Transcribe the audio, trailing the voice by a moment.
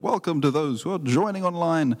Welcome to those who are joining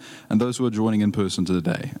online and those who are joining in person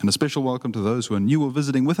today. And a special welcome to those who are new or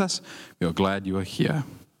visiting with us. We are glad you are here.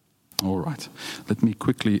 All right, let me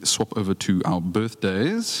quickly swap over to our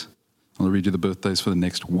birthdays. I'll read you the birthdays for the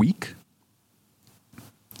next week.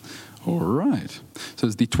 All right, so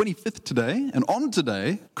it's the 25th today, and on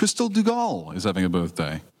today, Crystal Dugal is having a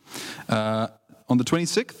birthday. On the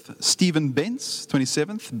 26th, Stephen Bentz.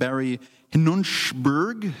 27th, Barry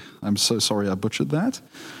Hinunschberg. I'm so sorry I butchered that.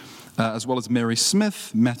 As well as Mary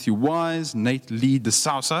Smith, Matthew Wise, Nate Lee Nate De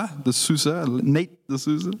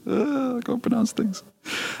Souza. I can't pronounce things.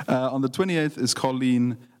 On the 28th is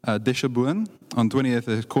Colleen Deschabouen. On the 28th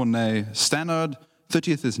is Cornay Stannard.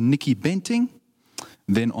 30th is Nikki Benting.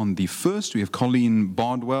 Then on the 1st, we have Colleen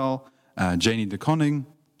Bardwell, Janie de Koning.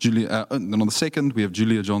 Then on the 2nd, we have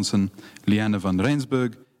Julia Johnson, Liana van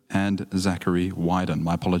Rensburg, and Zachary Wyden.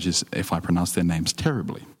 My apologies if I pronounce their names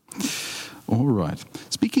terribly. All right.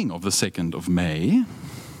 Speaking of the 2nd of May,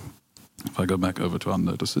 if I go back over to our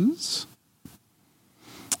notices.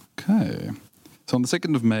 Okay. So on the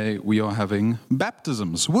 2nd of May, we are having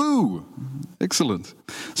baptisms. Woo! Excellent.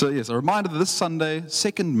 So yes, a reminder that this Sunday,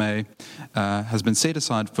 2nd May, has been set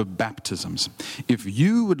aside for baptisms. If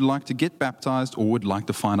you would like to get baptized or would like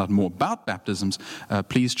to find out more about baptisms,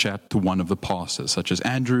 please chat to one of the pastors, such as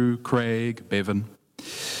Andrew, Craig, Bevan,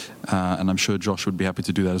 and I'm sure Josh would be happy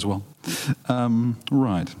to do that as well.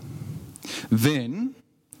 Right. Then,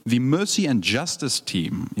 the Mercy and Justice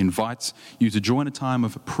team invites you to join a time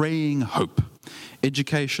of praying hope.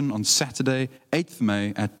 Education on Saturday, 8th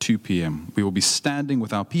May at 2 p.m. We will be standing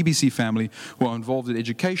with our PBC family who are involved in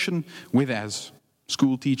education, whether as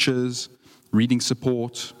school teachers, reading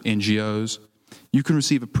support, NGOs. You can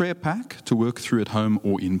receive a prayer pack to work through at home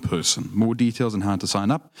or in person. More details on how to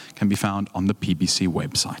sign up can be found on the PBC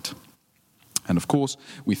website. And of course,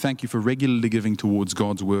 we thank you for regularly giving towards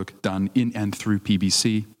God's work done in and through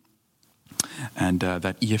PBC. And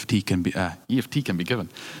that EFT can be given.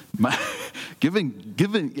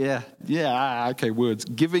 Words.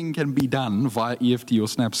 Giving can be done via EFT or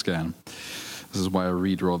SnapScan. This is why I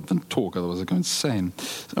read rather than talk, otherwise I go insane.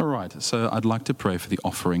 All right, so I'd like to pray for the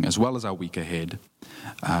offering as well as our week ahead.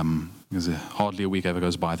 Because hardly a week ever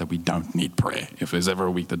goes by that we don't need prayer. If there's ever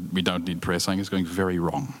a week that we don't need prayer, something is going very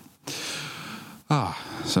wrong.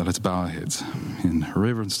 So let's bow our heads in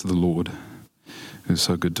reverence to the Lord, who's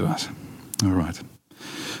so good to us. All right.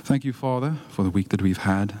 Thank you, Father, for the week that we've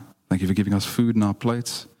had. Thank you for giving us food in our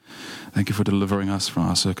plates. Thank you for delivering us from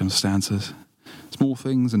our circumstances. Small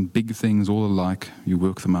things and big things all alike, you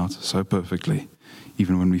work them out so perfectly,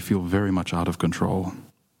 even when we feel very much out of control.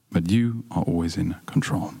 But you are always in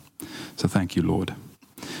control. So thank you, Lord.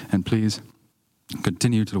 And please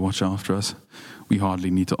continue to watch after us. We hardly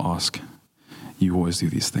need to ask. You always do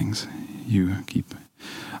these things. You keep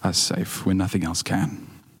us safe when nothing else can.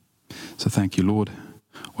 So thank you, Lord.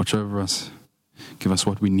 Watch over us. Give us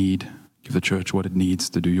what we need. Give the church what it needs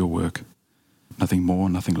to do your work. Nothing more,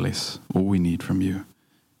 nothing less. All we need from you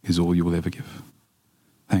is all you will ever give.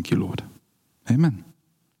 Thank you, Lord. Amen.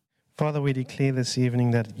 Father, we declare this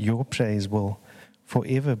evening that your praise will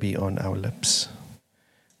forever be on our lips.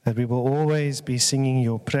 That we will always be singing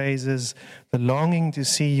your praises. The longing to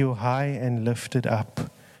see you high and lifted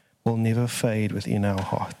up will never fade within our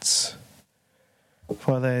hearts.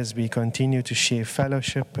 Father, as we continue to share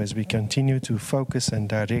fellowship, as we continue to focus and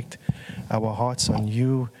direct our hearts on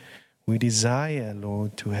you, we desire,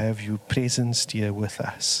 Lord, to have your presence here with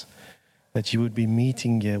us, that you would be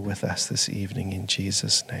meeting here with us this evening in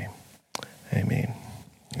Jesus' name. Amen.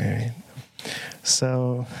 Amen.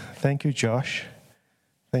 So, thank you, Josh.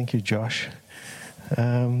 Thank you, Josh.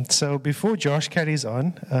 So before Josh carries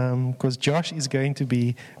on, because Josh is going to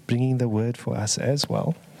be bringing the word for us as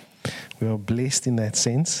well. We are blessed in that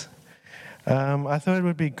sense. I thought it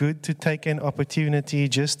would be good to take an opportunity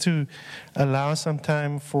just to allow some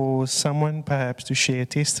time for someone perhaps to share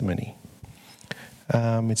testimony.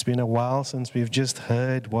 It's been a while since we've just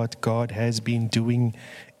heard what God has been doing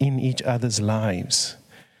in each other's lives.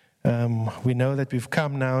 We know that we've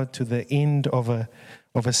come now to the end of a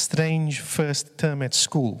strange first term at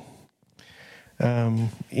school,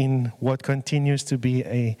 in what continues to be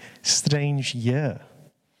a strange year.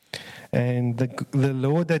 And the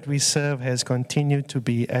Lord that we serve has continued to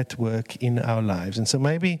be at work in our lives. And so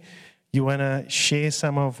maybe you want to share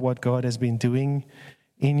some of what God has been doing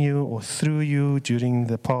in you or through you during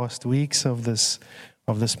the past weeks of this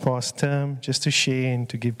past term, just to share and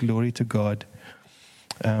to give glory to God.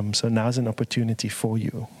 So now's an opportunity for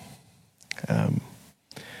you.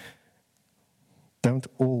 Don't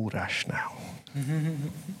all rush now.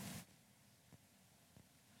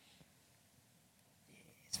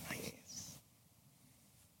 Yes,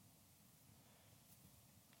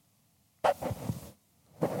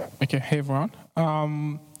 Okay, hey everyone.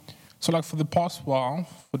 So like for the past while,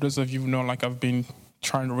 for those of you who know, like I've been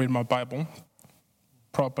trying to read my Bible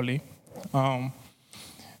properly.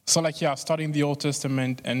 Studying the Old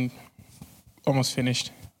Testament and almost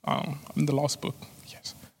finished. In the last book,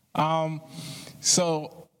 yes.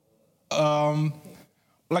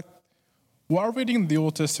 While reading the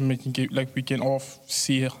Old Testament, we can all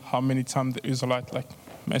see how many times the Israelites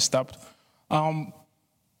messed up.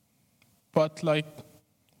 But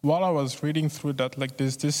while I was reading through that,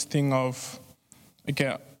 there's this thing of,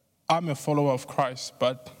 okay, I'm a follower of Christ,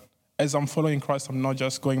 but as I'm following Christ, I'm not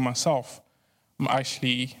just going myself. I'm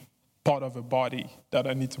actually part of a body that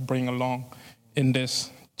I need to bring along in this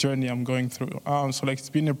journey I'm going through. It's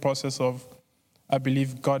been a process of, I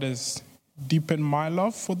believe God has deepened my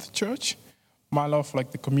love for the church, my love for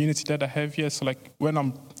the community that I have here. So when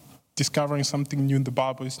I'm discovering something new in the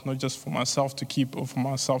Bible, it's not just for myself to keep or for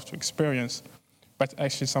myself to experience, but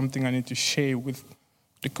actually something I need to share with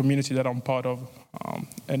the community that I'm part of,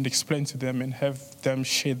 and explain to them and have them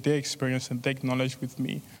share their experience and their knowledge with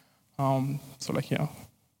me.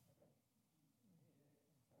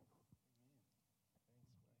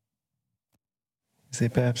 Is there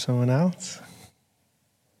perhaps someone else?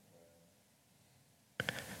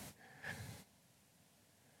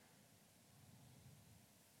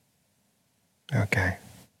 Okay.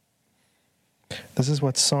 This is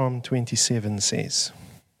what Psalm 27 says.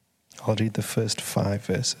 I'll read the first 5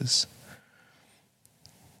 verses.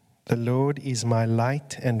 The Lord is my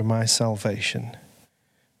light and my salvation.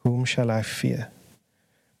 Whom shall I fear?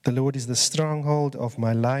 The Lord is the stronghold of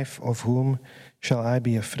my life. Of whom shall I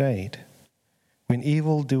be afraid? When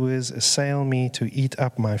evildoers assail me to eat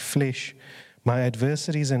up my flesh, my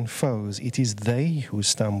adversaries and foes, it is they who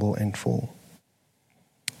stumble and fall.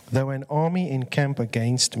 Though an army encamp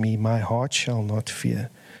against me, my heart shall not fear.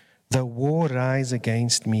 Though war rise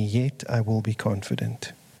against me, yet I will be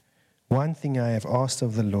confident. One thing I have asked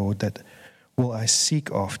of the Lord, that will I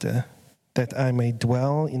seek after, that I may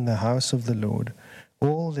dwell in the house of the Lord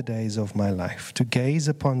all the days of my life, to gaze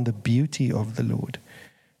upon the beauty of the Lord,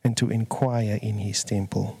 and to inquire in his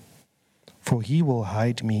temple. For he will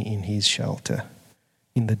hide me in his shelter.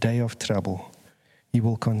 In the day of trouble, he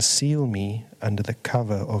will conceal me under the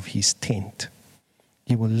cover of his tent.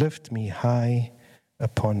 He will lift me high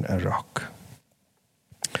upon a rock.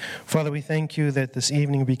 Father, we thank you that this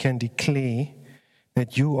evening we can declare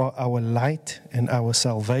that you are our light and our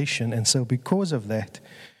salvation, and so because of that,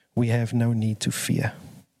 we have no need to fear.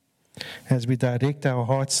 As we direct our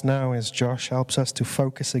hearts now, as Josh helps us to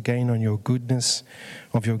focus again on your goodness,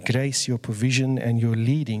 of your grace, your provision, and your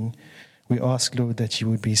leading, we ask, Lord, that you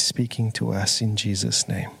would be speaking to us in Jesus'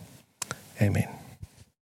 name. Amen.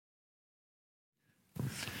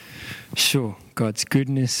 Sure, God's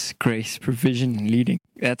goodness, grace, provision, and leading.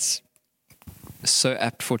 That's so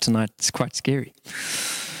apt for tonight. It's quite scary.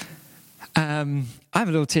 I have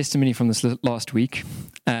a little testimony from this last week.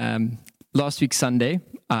 Last week, Sunday,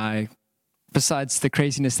 besides the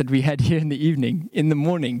craziness that we had here in the evening, in the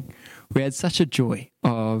morning, we had such a joy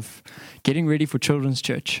of getting ready for children's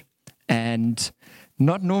church. And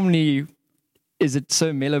not normally is it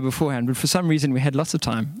so mellow beforehand, but for some reason we had lots of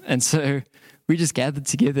time. And so we just gathered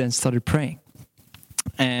together and started praying.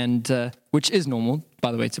 And which is normal,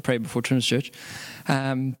 by the way, to pray before children's church.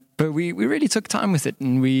 But we really took time with it,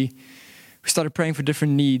 and we started praying for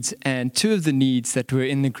different needs. And 2 of the needs that were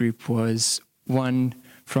in the group was one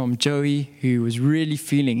from Joey, who was really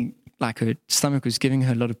feeling like her stomach was giving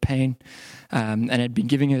her a lot of pain, and had been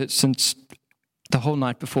giving her since the whole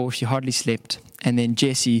night before. She hardly slept. And then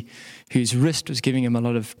Jesse, whose wrist was giving him a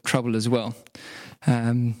lot of trouble as well.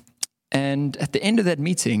 And at the end of that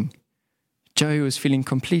meeting, Joey was feeling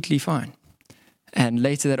completely fine. And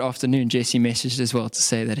later that afternoon, Jesse messaged as well to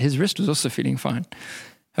say that his wrist was also feeling fine.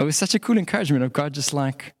 It was such a cool encouragement of God, just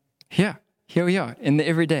here we are, in the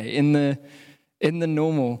everyday, in the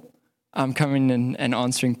normal, coming and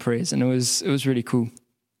answering prayers. And it was really cool.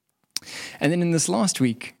 And then in this last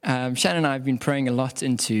week, Shannon and I have been praying a lot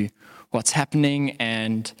into what's happening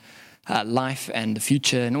and life and the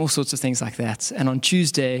future and all sorts of things like that. And on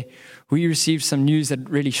Tuesday, we received some news that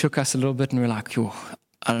really shook us a little bit, and we're like,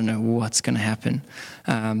 I don't know what's going to happen.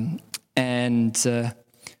 And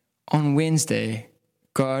on Wednesday,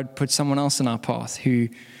 God put someone else in our path who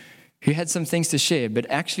had some things to share, but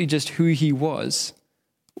actually just who he was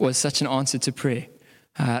such an answer to prayer.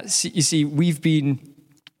 You see, we've been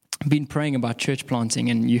praying about church planting,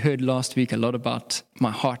 and you heard last week a lot about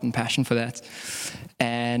my heart and passion for that.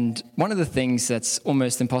 And one of the things that's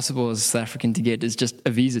almost impossible as a South African to get is just a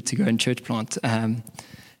visa to go and church plant.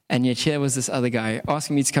 And yet here was this other guy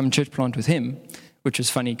asking me to come church plant with him, which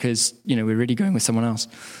was funny because, we're already going with someone else.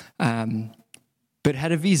 But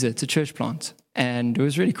had a visa to church plant. And it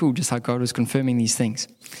was really cool just how God was confirming these things.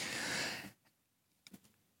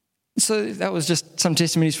 So that was just some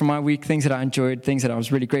testimonies from my week, things that I enjoyed, things that I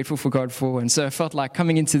was really grateful for God for. And so I felt like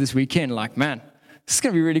coming into this weekend, like, man, this is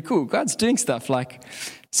going to be really cool. God's doing stuff. Like,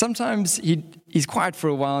 sometimes he's quiet for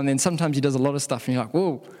a while, and then sometimes he does a lot of stuff, and you're like,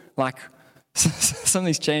 whoa, like,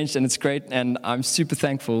 something's changed, and it's great, and I'm super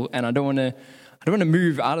thankful, and I don't want to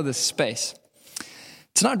move out of this space.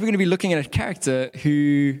 Tonight we're going to be looking at a character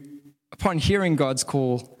who, upon hearing God's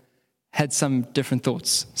call, had some different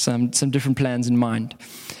thoughts, some different plans in mind.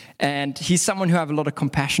 And he's someone who I have a lot of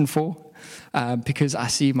compassion for, because I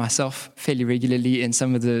see myself fairly regularly in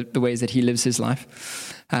some of the ways that he lives his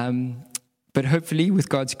life. But hopefully, with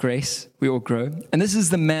God's grace, we all grow. And this is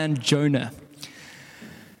the man Jonah.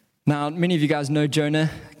 Now, many of you guys know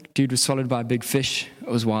Jonah. Dude was swallowed by a big fish. It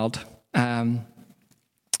was wild. But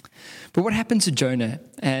what happened to Jonah?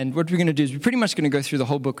 And what we're going to do is we're pretty much going to go through the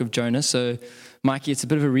whole book of Jonah. So, Mikey, it's a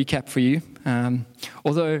bit of a recap for you.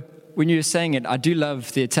 Although, when you were saying it, I do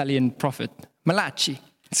love the Italian prophet, Malachi.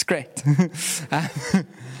 It's great.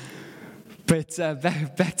 But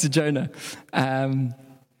back to Jonah.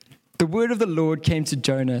 The word of the Lord came to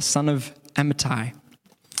Jonah, son of Amittai.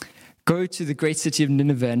 Go to the great city of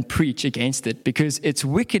Nineveh and preach against it, because its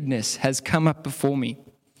wickedness has come up before me.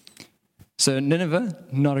 So Nineveh,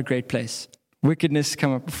 not a great place. Wickedness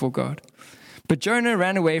come up before God. But Jonah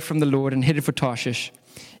ran away from the Lord and headed for Tarshish.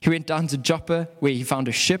 He went down to Joppa, where he found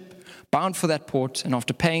a ship bound for that port, and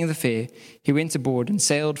after paying the fare, he went aboard and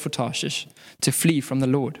sailed for Tarshish to flee from the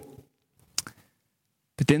Lord.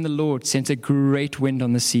 But then the Lord sent a great wind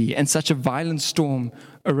on the sea, and such a violent storm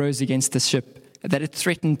arose against the ship that it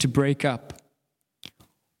threatened to break up.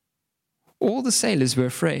 All the sailors were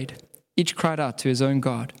afraid. Each cried out to his own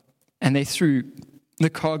God, and they threw the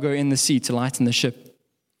cargo in the sea to lighten the ship.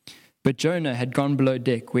 But Jonah had gone below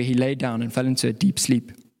deck, where he lay down and fell into a deep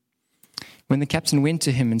sleep. When the captain went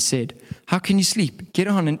to him and said, "How can you sleep? Get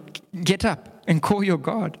up and call your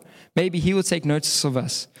God. Maybe he will take notice of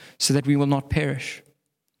us, so that we will not perish."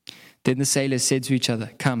 Then the sailors said to each other,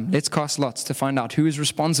 "Come, let's cast lots to find out who is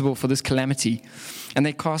responsible for this calamity." And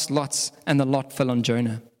they cast lots, and the lot fell on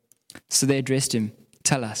Jonah. So they addressed him,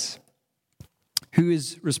 "Tell us, who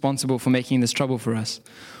is responsible for making this trouble for us?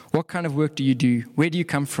 What kind of work do you do? Where do you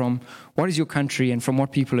come from? What is your country, and from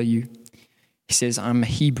what people are you?" He says, "I'm a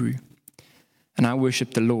Hebrew, and I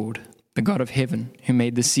worship the Lord, the God of heaven, who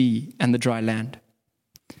made the sea and the dry land."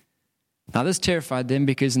 Now this terrified them,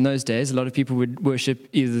 because in those days a lot of people would worship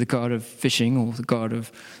either the god of fishing or the god of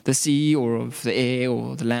the sea or of the air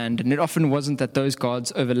or the land. And it often wasn't that those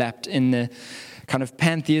gods overlapped in the kind of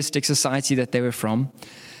pantheistic society that they were from.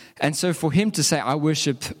 And so for him to say, "I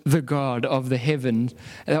worship the God of the heaven,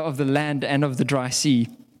 of the land and of the dry sea,"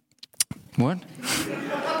 what?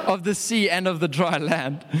 Of the sea and of the dry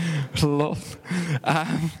land.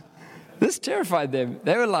 This terrified them.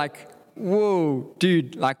 They were like, "Whoa,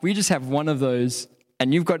 dude, like we just have one of those,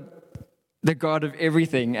 and you've got the God of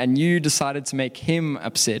everything, and you decided to make him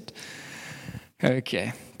upset."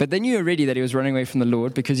 Okay. But they knew already that he was running away from the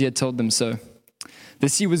Lord, because he had told them so. The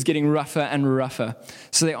sea was getting rougher and rougher.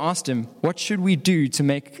 So they asked him, "What should we do to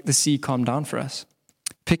make the sea calm down for us?"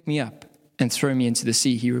 "Pick me up and throw me into the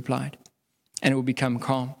sea," he replied, "and it will become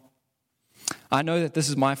calm. I know that this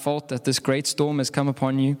is my fault, that this great storm has come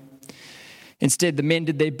upon you." Instead, the men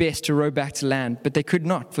did their best to row back to land, but they could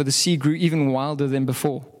not, for the sea grew even wilder than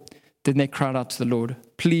before. Then they cried out to the Lord,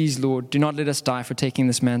 "Please, Lord, do not let us die for taking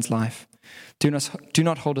this man's life. Do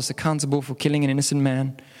not hold us accountable for killing an innocent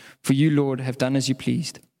man, for you, Lord, have done as you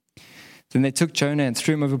pleased." Then they took Jonah and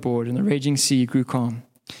threw him overboard, and the raging sea grew calm.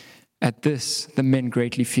 At this, the men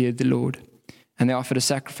greatly feared the Lord, and they offered a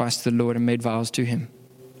sacrifice to the Lord and made vows to him.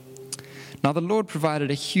 Now the Lord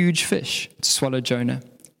provided a huge fish to swallow Jonah,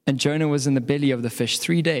 and Jonah was in the belly of the fish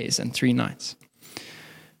 3 days and 3 nights,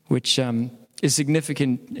 which is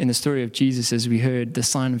significant in the story of Jesus, as we heard, the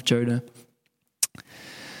sign of Jonah.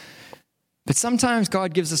 But sometimes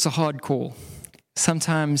God gives us a hard call.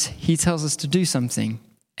 Sometimes he tells us to do something,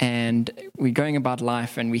 and we're going about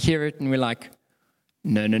life, and we hear it, and we're like,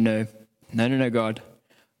 no, God.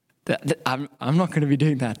 I'm not going to be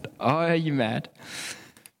doing that. Oh, are you mad?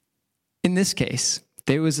 In this case,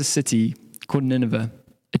 there was a city called Nineveh,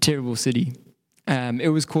 a terrible city.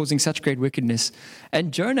 It was causing such great wickedness.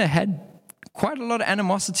 And Jonah had quite a lot of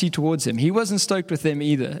animosity towards him. He wasn't stoked with them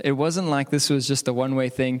either. It wasn't like this was just a one-way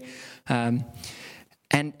thing.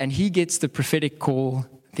 And he gets the prophetic call,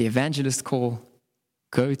 the evangelist call,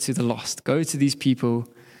 go to the lost, go to these people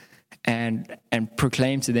and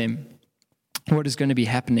proclaim to them what is going to be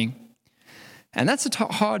happening. And that's a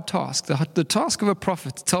hard task. The task of a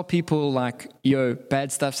prophet to tell people like, yo,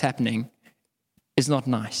 bad stuff's happening is not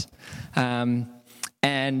nice.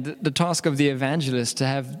 And the task of the evangelist to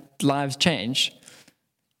have lives change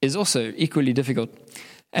is also equally difficult.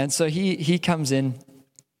 And so he comes in.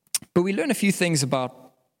 But we learn a few things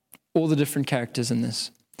about all the different characters in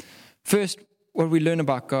this. First, what we learn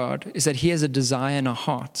about God is that he has a desire in our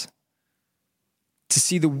heart to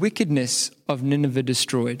see the wickedness of Nineveh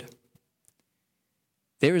destroyed.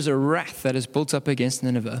 There is a wrath that is built up against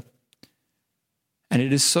Nineveh, and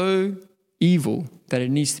it is so evil that it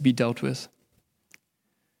needs to be dealt with.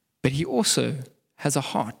 But he also has a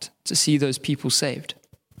heart to see those people saved,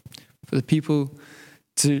 for the people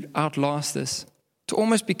to outlast this, to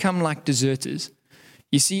almost become like deserters.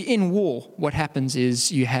 You see, in war, what happens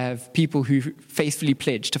is you have people who faithfully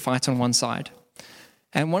pledge to fight on one side.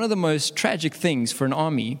 And one of the most tragic things for an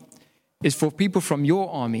army is for people from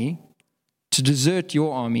your army to desert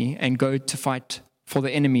your army and go to fight for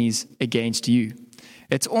the enemies against you.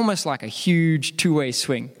 It's almost like a huge two-way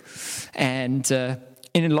swing. And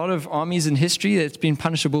in a lot of armies in history, it's been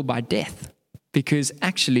punishable by death, because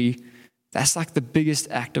actually that's like the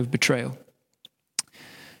biggest act of betrayal.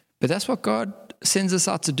 But that's what God sends us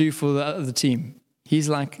out to do for the other team. He's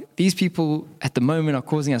like, these people at the moment are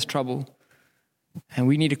causing us trouble, and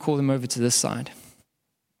we need to call them over to this side.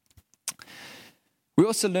 We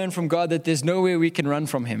also learn from God that there's nowhere we can run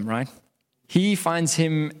from him, right? He finds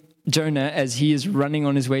Jonah, as he is running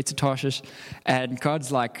on his way to Tarshish, and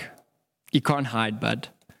God's like, you can't hide, bud.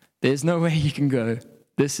 There's nowhere you can go.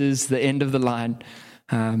 This is the end of the line.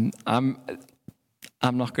 I'm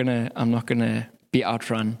not gonna be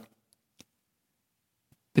outrun.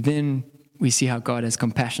 But then we see how God has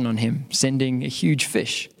compassion on him, sending a huge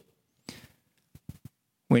fish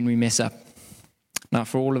when we mess up. Now,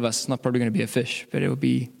 for all of us, it's not probably going to be a fish, but it will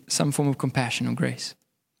be some form of compassion or grace.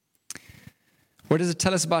 What does it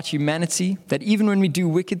tell us about humanity? That even when we do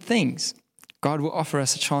wicked things, God will offer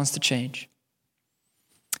us a chance to change.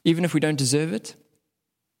 Even if we don't deserve it.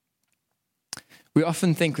 We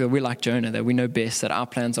often think that we're like Jonah, that we know best, that our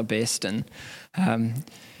plans are best. And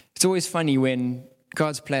it's always funny when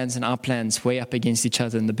God's plans and our plans weigh up against each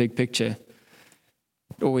other in the big picture.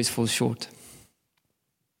 It always falls short.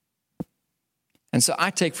 And so I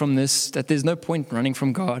take from this that there's no point running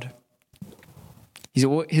from God.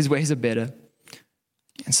 His ways are better.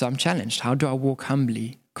 And so I'm challenged. How do I walk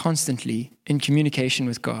humbly, constantly, in communication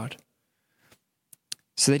with God,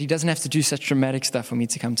 so that he doesn't have to do such dramatic stuff for me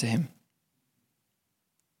to come to him?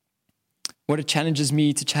 What it challenges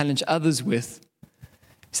me to challenge others with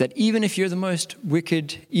is that even if you're the most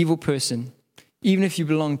wicked, evil person, even if you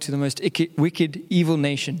belong to the most wicked, evil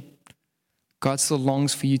nation, God still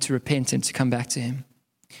longs for you to repent and to come back to him.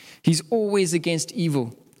 He's always against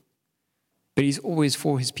evil, but he's always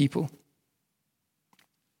for his people.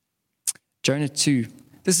 Jonah 2.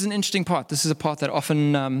 This is an interesting part. This is a part that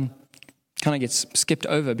often kind of gets skipped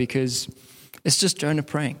over because it's just Jonah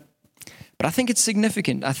praying. But I think it's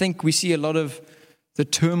significant. I think we see a lot of the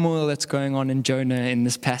turmoil that's going on in Jonah in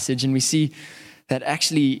this passage, and we see that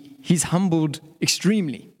actually he's humbled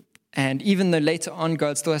extremely. And even though later on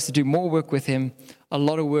God still has to do more work with him, a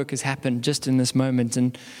lot of work has happened just in this moment.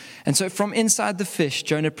 And so from inside the fish,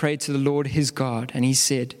 Jonah prayed to the Lord his God, and he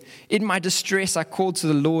said, "In my distress I called to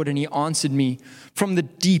the Lord, and he answered me. From the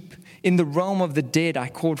deep, in the realm of the dead, I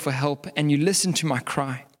called for help, and you listened to my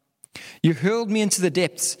cry. You hurled me into the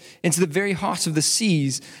depths, into the very heart of the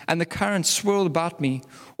seas, and the currents swirled about me.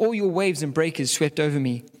 All your waves and breakers swept over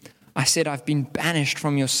me. I said, I've been banished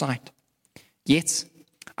from your sight. Yet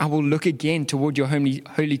I will look again toward your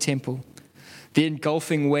holy temple. The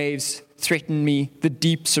engulfing waves threatened me, the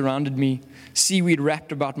deep surrounded me, seaweed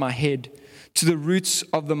wrapped about my head. To the roots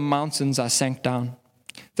of the mountains I sank down.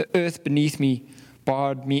 The earth beneath me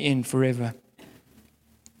barred me in forever.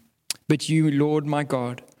 But you, Lord my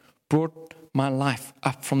God, brought my life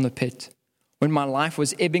up from the pit. When my life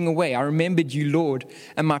was ebbing away, I remembered you, Lord,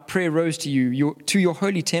 and my prayer rose to you, to your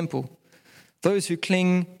holy temple. Those who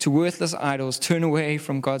cling to worthless idols turn away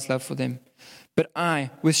from God's love for them. But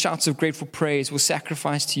I, with shouts of grateful praise, will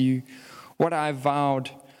sacrifice to you. What I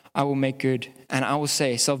vowed, I will make good. And I will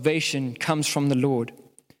say, salvation comes from the Lord.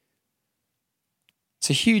 It's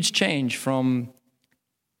a huge change from,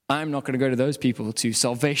 I'm not going to go to those people, to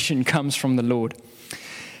salvation comes from the Lord.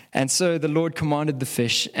 And so the Lord commanded the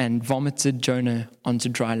fish and vomited Jonah onto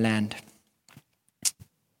dry land.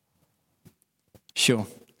 Sure.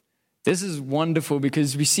 This is wonderful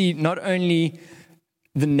because we see not only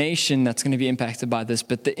the nation that's going to be impacted by this,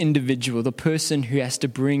 but the individual, the person who has to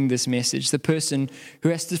bring this message, the person who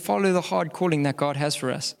has to follow the hard calling that God has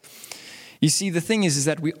for us. You see, the thing is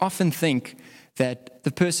that we often think that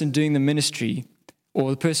the person doing the ministry or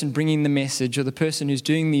the person bringing the message or the person who's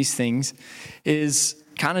doing these things is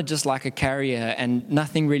kind of just like a carrier and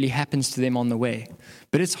nothing really happens to them on the way.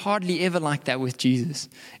 But it's hardly ever like that with Jesus.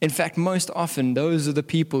 In fact, most often, those are the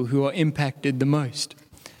people who are impacted the most.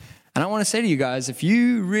 And I want to say to you guys, if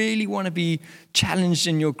you really want to be challenged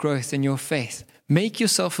in your growth and your faith, make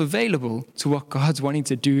yourself available to what God's wanting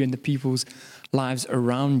to do in the people's lives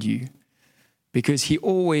around you. Because he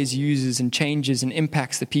always uses and changes and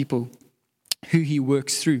impacts the people who he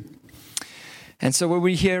works through. And so what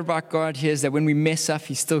we hear about God here is that when we mess up,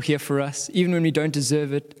 he's still here for us. Even when we don't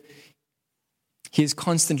deserve it, he is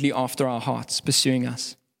constantly after our hearts, pursuing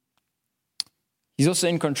us. He's also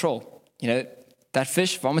in control. That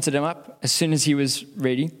fish vomited him up as soon as he was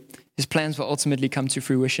ready. His plans will ultimately come to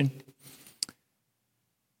fruition.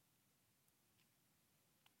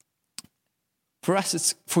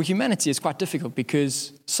 For humanity, it's quite difficult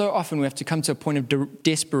because so often we have to come to a point of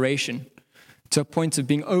desperation, to a point of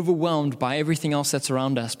being overwhelmed by everything else that's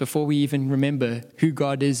around us before we even remember who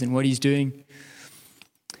God is and what he's doing.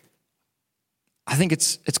 I think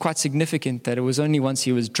it's quite significant that it was only once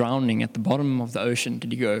he was drowning at the bottom of the ocean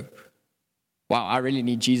did he go, wow, I really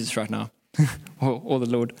need Jesus right now, or the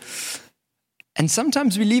Lord. And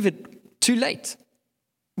sometimes we leave it too late.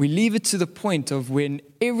 We leave it to the point of when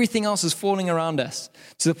everything else is falling around us,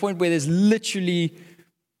 to the point where there's literally,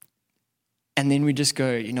 and then we just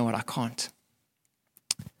go, you know what, I can't.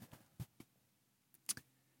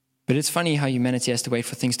 But it's funny how humanity has to wait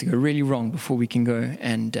for things to go really wrong before we can go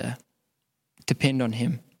and depend on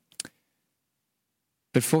him.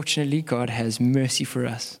 But fortunately, God has mercy for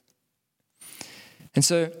us. And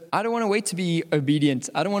so I don't want to wait to be obedient.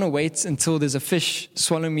 I don't want to wait until there's a fish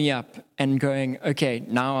swallowing me up and going, okay,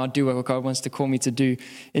 now I'll do what God wants to call me to do.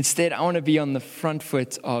 Instead, I want to be on the front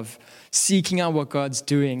foot of seeking out what God's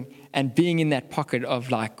doing and being in that pocket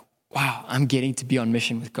of like, wow, I'm getting to be on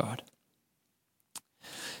mission with God.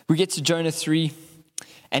 We get to Jonah 3,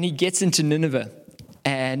 and he gets into Nineveh.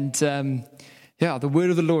 And the word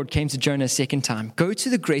of the Lord came to Jonah a second time. Go to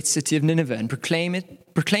the great city of Nineveh and proclaim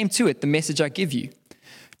to it the message I give you.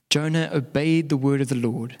 Jonah obeyed the word of the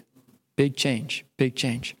Lord. Big change.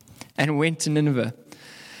 And went to Nineveh.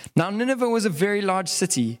 Now Nineveh was a very large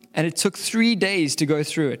city, and it took 3 days to go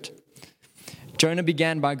through it. Jonah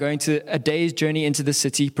began by going to a day's journey into the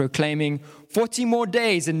city, proclaiming, 40 more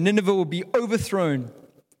days and Nineveh will be overthrown.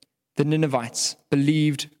 The Ninevites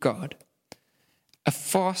believed God. A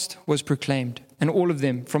fast was proclaimed, and all of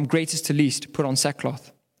them, from greatest to least, put on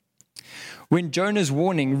sackcloth. When Jonah's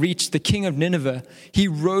warning reached the king of Nineveh, he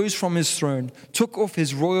rose from his throne, took off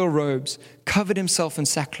his royal robes, covered himself in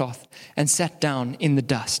sackcloth, and sat down in the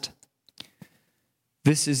dust.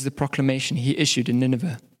 This is the proclamation he issued in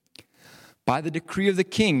Nineveh. By the decree of the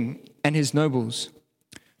king and his nobles,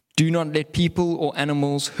 do not let people or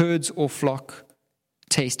animals, herds or flock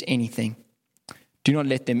taste anything. Do not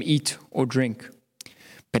let them eat or drink.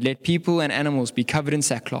 But let people and animals be covered in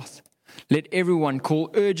sackcloth. Let everyone call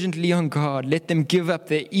urgently on God. Let them give up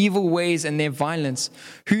their evil ways and their violence.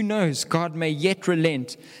 Who knows, God may yet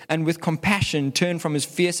relent and with compassion turn from his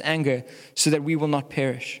fierce anger so that we will not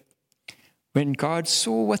perish. When God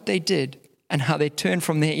saw what they did and how they turned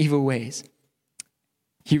from their evil ways,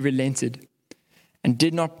 he relented and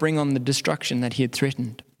did not bring on the destruction that he had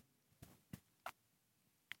threatened.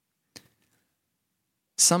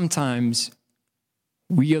 Sometimes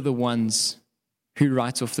we are the ones who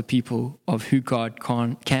write off the people of who God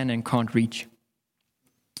can and can't reach.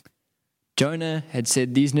 Jonah had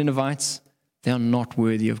said, these Ninevites, they are not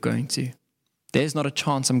worthy of going to. There's not a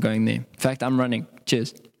chance I'm going there. In fact, I'm running.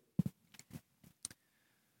 Cheers.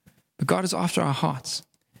 But God is after our hearts.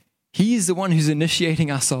 He is the one who's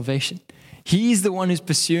initiating our salvation. He is the one who's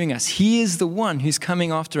pursuing us. He is the one who's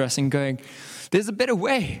coming after us and going, there's a better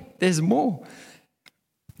way. There's more.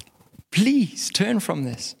 Please turn from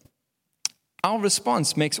this. Our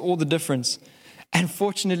response makes all the difference. And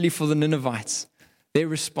fortunately for the Ninevites, their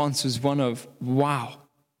response was one of, wow,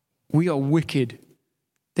 we are wicked.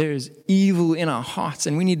 There is evil in our hearts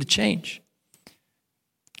and we need to change.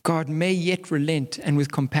 God may yet relent and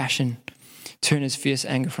with compassion turn his fierce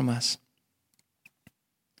anger from us.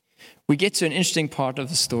 We get to an interesting part of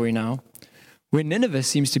the story now where Nineveh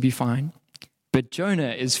seems to be fine, but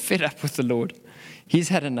Jonah is fed up with the Lord. He's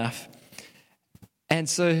had enough. And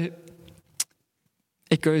so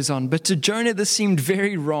it goes on. But to Jonah, this seemed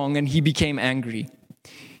very wrong, and he became angry.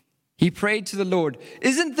 He prayed to the Lord,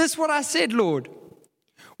 isn't this what I said, Lord?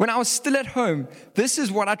 When I was still at home, this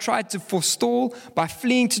is what I tried to forestall by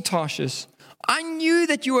fleeing to Tarshish. I knew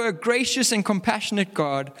that you are a gracious and compassionate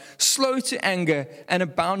God, slow to anger and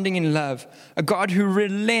abounding in love, a God who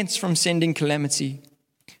relents from sending calamity.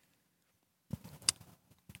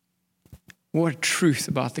 What a truth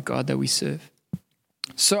about the God that we serve.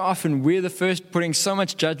 So often we're the first putting so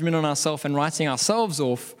much judgment on ourselves and writing ourselves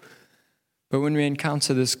off. But when we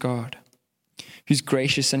encounter this God, who's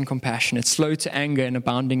gracious and compassionate, slow to anger and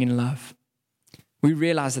abounding in love, we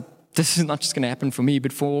realize that this is not just going to happen for me,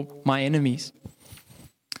 but for my enemies.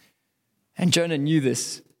 And Jonah knew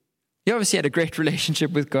this. He obviously had a great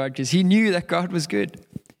relationship with God because he knew that God was good.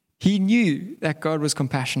 He knew that God was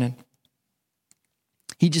compassionate.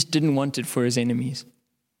 He just didn't want it for his enemies.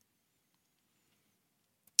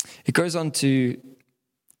 It goes on to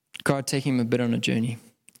God taking him a bit on a journey.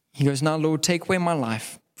 He goes, "Now, Lord, take away my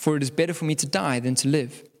life, for it is better for me to die than to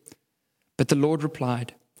live." But the Lord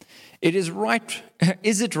replied, Is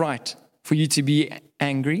it right for you to be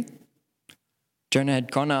angry? Jonah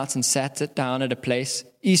had gone out and sat down at a place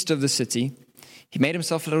east of the city. He made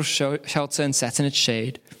himself a little shelter and sat in its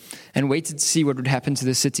shade and waited to see what would happen to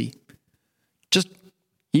the city.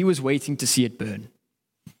 He was waiting to see it burn.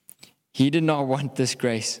 He did not want this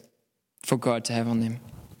grace for God to have on them.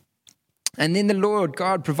 And then the Lord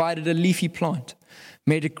God provided a leafy plant,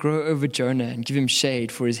 made it grow over Jonah and give him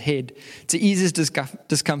shade for his head to ease his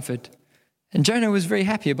discomfort. And Jonah was very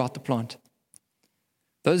happy about the plant.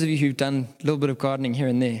 Those of you who've done a little bit of gardening here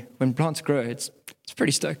and there, when plants grow, it's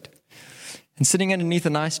pretty stoked. And sitting underneath a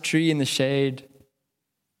nice tree in the shade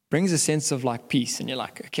brings a sense of like peace. And you're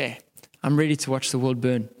like, okay, I'm ready to watch the world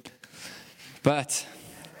burn. But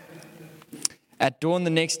at dawn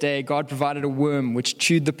the next day, God provided a worm which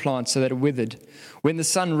chewed the plant so that it withered. When the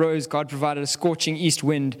sun rose, God provided a scorching east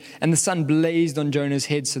wind, and the sun blazed on Jonah's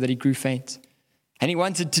head so that he grew faint. And he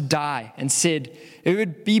wanted to die and said, "It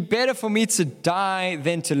would be better for me to die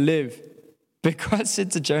than to live." But God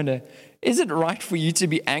said to Jonah, "Is it right for you to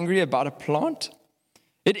be angry about a plant?"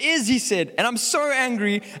 "It is," he said, "and I'm so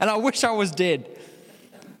angry, and I wish I was dead."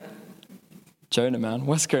 Jonah, man,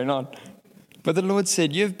 what's going on? But the Lord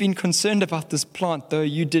said, "You have been concerned about this plant, though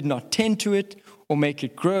you did not tend to it or make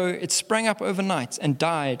it grow. It sprang up overnight and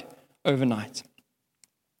died overnight.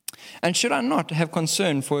 And should I not have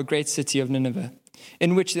concern for a great city of Nineveh,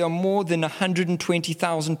 in which there are more than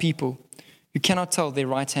 120,000 people who cannot tell their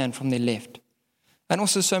right hand from their left, and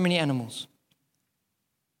also so many animals?"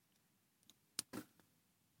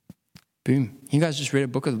 Boom. You guys just read a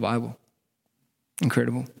book of the Bible.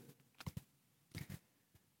 Incredible.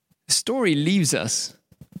 The story leaves us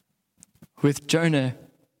with Jonah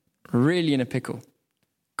really in a pickle.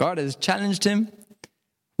 God has challenged him.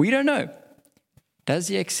 We don't know. Does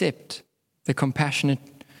he accept the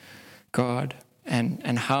compassionate God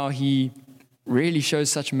and how he really shows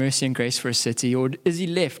such mercy and grace for a city? Or is he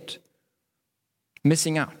left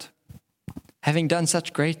missing out, having done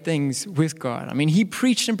such great things with God? I mean, he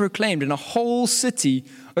preached and proclaimed in a whole city,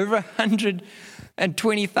 over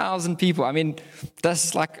 120,000 people. I mean,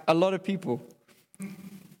 that's like a lot of people.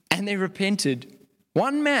 And they repented.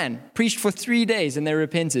 One man preached for 3 days and they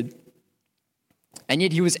repented. And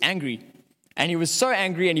yet he was angry. And he was so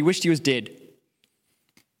angry and he wished he was dead.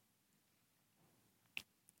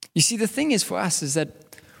 You see, the thing is for us is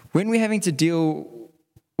that when we're having to deal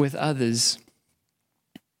with others,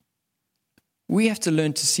 we have to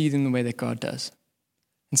learn to see them the way that God does.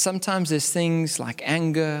 And sometimes there's things like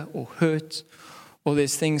anger or hurt, or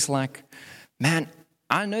there's things like, man,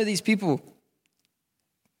 I know these people.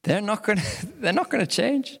 They're not going to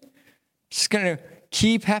change. It's just going to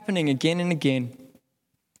keep happening again and again.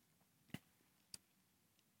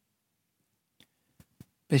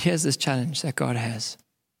 But here's this challenge that God has.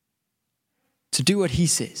 To do what he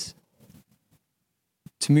says.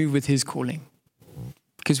 To move with his calling.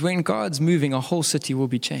 Because when God's moving, a whole city will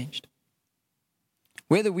be changed.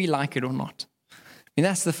 Whether we like it or not. I mean,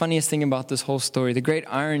 that's the funniest thing about this whole story. The great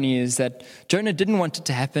irony is that Jonah didn't want it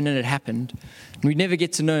to happen, and it happened. And we never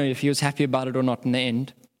get to know if he was happy about it or not in the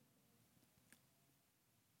end.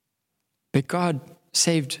 But God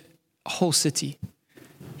saved a whole city.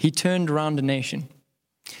 He turned around a nation.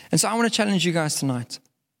 And so I want to challenge you guys tonight.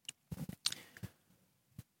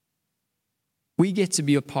 We get to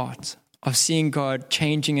be a part of seeing God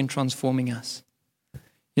changing and transforming us.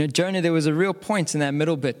 You know, Jonah, there was a real point in that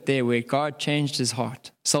middle bit there where God changed his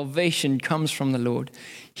heart. Salvation comes from the Lord.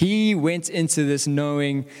 He went into this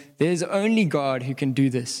knowing there's only God who can do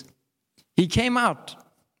this. He came out,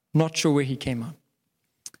 not sure where he came out.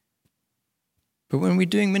 But when we're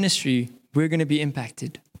doing ministry, we're going to be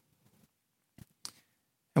impacted.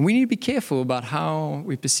 And we need to be careful about how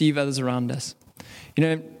we perceive others around us. You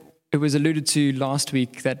know, it was alluded to last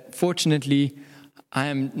week that fortunately, I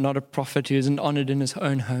am not a prophet who isn't honored in his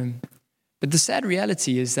own home. But the sad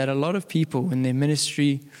reality is that a lot of people in their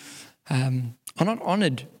ministry are not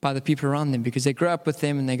honored by the people around them because they grow up with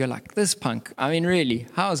them and they go like, this punk, I mean, really,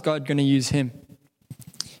 how is God going to use him?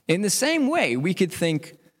 In the same way, we could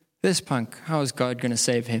think, this punk, how is God going to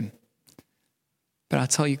save him? But I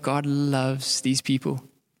tell you, God loves these people.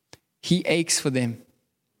 He aches for them.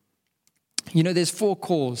 You know, there's 4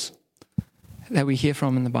 calls that we hear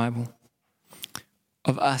from in the Bible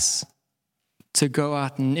of us to go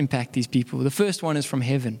out and impact these people. The first one is from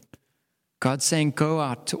heaven. God's saying, go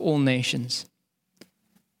out to all nations,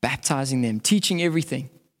 baptizing them, teaching everything.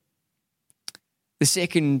 The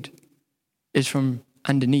second is from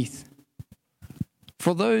underneath.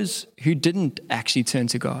 For those who didn't actually turn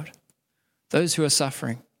to God, those who are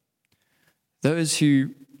suffering, those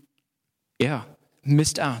who,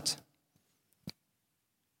 missed out.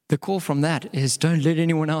 The call from that is don't let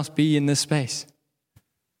anyone else be in this space.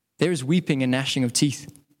 There is weeping and gnashing of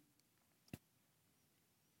teeth.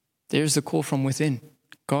 There is the call from within.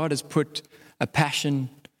 God has put a passion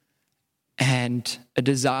and a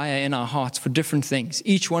desire in our hearts for different things.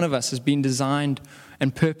 Each one of us has been designed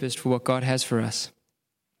and purposed for what God has for us.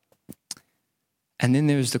 And then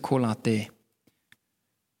there is the call out there.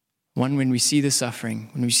 One, when we see the suffering,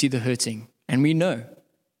 when we see the hurting, and we know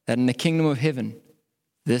that in the kingdom of heaven,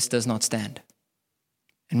 this does not stand.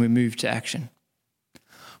 And we move to action.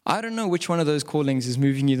 I don't know which one of those callings is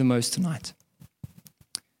moving you the most tonight.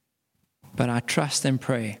 But I trust and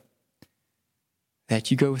pray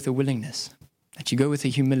that you go with a willingness, that you go with a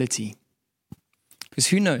humility. Because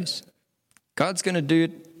who knows? God's going to do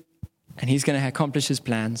it, and he's going to accomplish his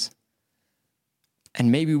plans.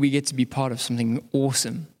 And maybe we get to be part of something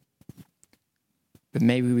awesome. But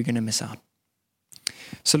maybe we're going to miss out.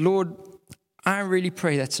 So Lord, I really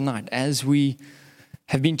pray that tonight, as we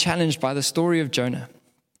have been challenged by the story of Jonah,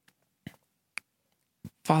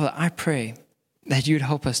 Father, I pray that you'd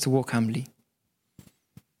help us to walk humbly.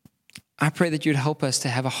 I pray that you'd help us to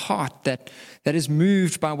have a heart that is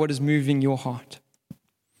moved by what is moving your heart.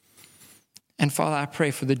 And Father, I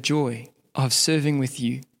pray for the joy of serving with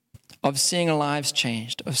you, of seeing lives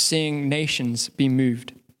changed, of seeing nations be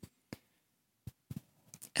moved.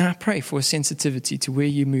 And I pray for a sensitivity to where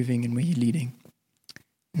you're moving and where you're leading.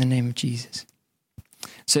 In the name of Jesus.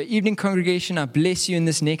 So evening congregation, I bless you in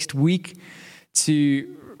this next week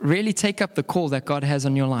to really take up the call that God has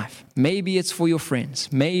on your life. Maybe it's for your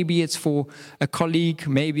friends. Maybe it's for a colleague.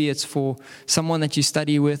 Maybe it's for someone that you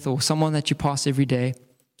study with or someone that you pass every day.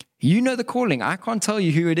 You know the calling. I can't tell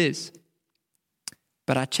you who it is.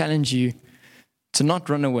 But I challenge you to not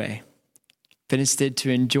run away, but instead to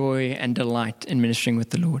enjoy and delight in ministering with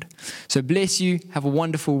the Lord. So bless you. Have a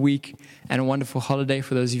wonderful week and a wonderful holiday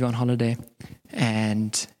for those of you on holiday.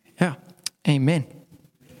 And amen.